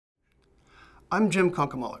I'm Jim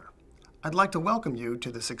Kunkemuller. I'd like to welcome you to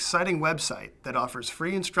this exciting website that offers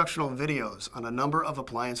free instructional videos on a number of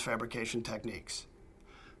appliance fabrication techniques.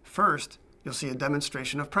 First, you'll see a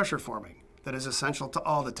demonstration of pressure forming that is essential to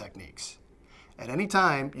all the techniques. At any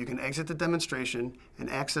time, you can exit the demonstration and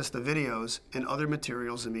access the videos and other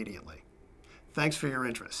materials immediately. Thanks for your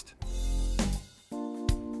interest.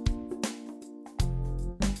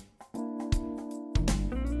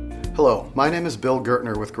 Hello, my name is Bill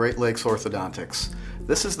Gertner with Great Lakes Orthodontics.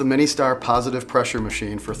 This is the MiniSTAR positive pressure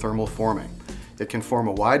machine for thermal forming. It can form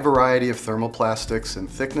a wide variety of thermoplastics in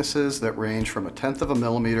thicknesses that range from 1/10 of a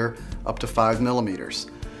millimeter up to 5 millimeters.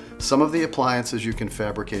 Some of the appliances you can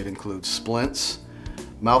fabricate include splints,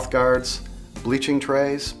 mouth guards, bleaching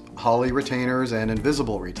trays, Hawley retainers, and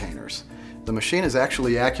invisible retainers. The machine is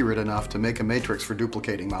actually accurate enough to make a matrix for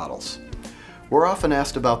duplicating models. We're often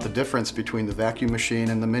asked about the difference between the vacuum machine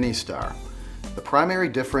and the MiniSTAR. The primary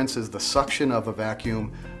difference is the suction of a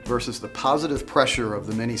vacuum versus the positive pressure of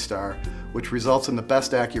the MiniSTAR, which results in the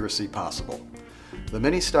best accuracy possible. The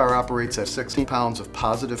MiniSTAR operates at 16 pounds of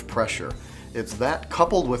positive pressure. It's that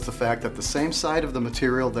coupled with the fact that the same side of the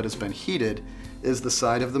material that has been heated is the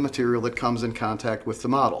side of the material that comes in contact with the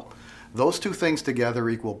model. Those two things together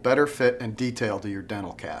equal better fit and detail to your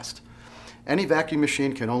dental cast. Any vacuum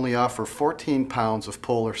machine can only offer 14 pounds of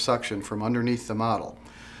pull or suction from underneath the model.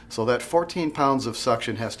 So that 14 pounds of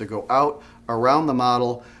suction has to go out, around the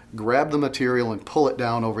model, grab the material and pull it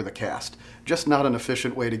down over the cast. Just not an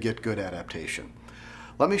efficient way to get good adaptation.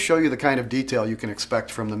 Let me show you the kind of detail you can expect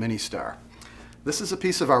from the MiniSTAR. This is a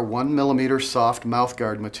piece of our 1 millimeter soft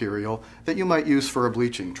mouthguard material that you might use for a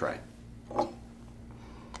bleaching tray.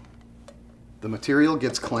 The material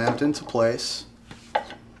gets clamped into place.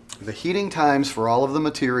 The heating times for all of the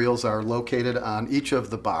materials are located on each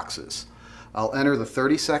of the boxes. I'll enter the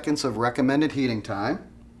 30 seconds of recommended heating time.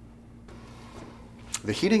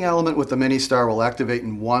 The heating element with the MiniSTAR will activate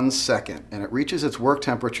in 1 second, and it reaches its work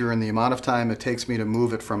temperature in the amount of time it takes me to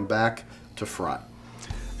move it from back to front.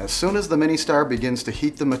 As soon as the MiniSTAR begins to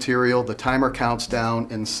heat the material, the timer counts down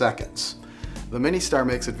in seconds. The MiniSTAR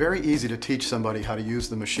makes it very easy to teach somebody how to use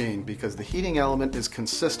the machine because the heating element is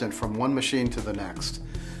consistent from one machine to the next.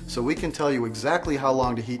 So we can tell you exactly how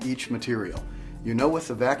long to heat each material. You know, with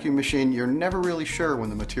the vacuum machine, you're never really sure when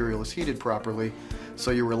the material is heated properly,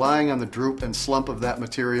 so you're relying on the droop and slump of that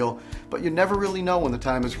material, but you never really know when the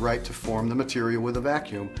time is right to form the material with a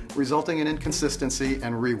vacuum, resulting in inconsistency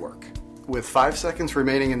and rework. With 5 seconds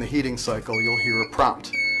remaining in the heating cycle, you'll hear a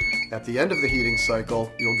prompt. At the end of the heating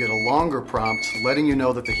cycle, you'll get a longer prompt letting you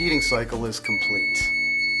know that the heating cycle is complete.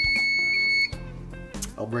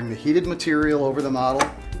 I'll bring the heated material over the model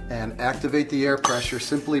and activate the air pressure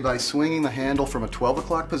simply by swinging the handle from a 12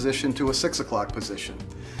 o'clock position to a 6 o'clock position.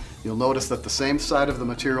 You'll notice that the same side of the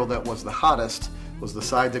material that was the hottest was the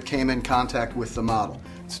side that came in contact with the model.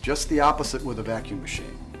 It's just the opposite with a vacuum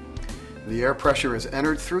machine. The air pressure is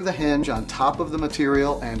entered through the hinge on top of the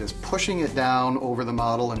material and is pushing it down over the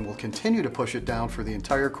model and will continue to push it down for the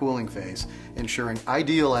entire cooling phase, ensuring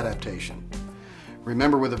ideal adaptation.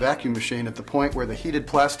 Remember, with a vacuum machine, at the point where the heated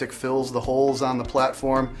plastic fills the holes on the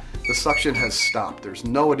platform, the suction has stopped. There's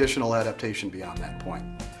no additional adaptation beyond that point.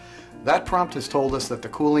 That prompt has told us that the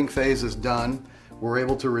cooling phase is done. We're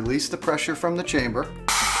able to release the pressure from the chamber.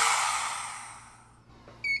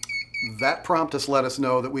 That prompt has let us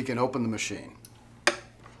know that we can open the machine.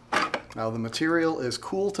 Now the material is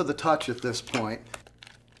cool to the touch at this point.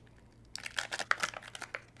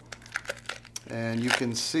 And you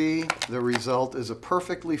can see the result is a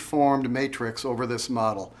perfectly formed matrix over this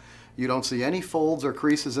model. You don't see any folds or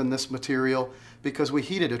creases in this material because we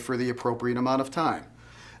heated it for the appropriate amount of time.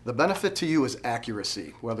 The benefit to you is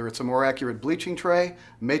accuracy. Whether it's a more accurate bleaching tray,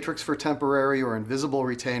 matrix for temporary, or invisible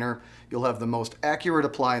retainer, you'll have the most accurate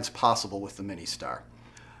appliance possible with the MiniSTAR.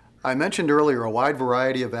 I mentioned earlier a wide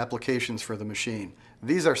variety of applications for the machine.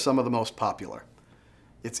 These are some of the most popular.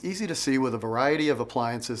 It's easy to see with a variety of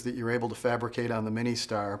appliances that you're able to fabricate on the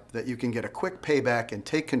MiniSTAR that you can get a quick payback and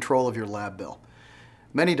take control of your lab bill.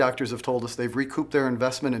 Many doctors have told us they've recouped their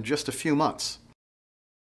investment in just a few months.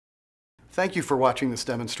 Thank you for watching this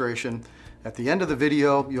demonstration. At the end of the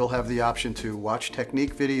video, you'll have the option to watch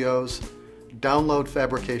technique videos, download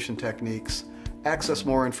fabrication techniques, access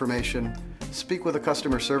more information, speak with a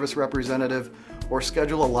customer service representative, or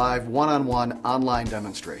schedule a live one-on-one online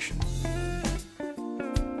demonstration.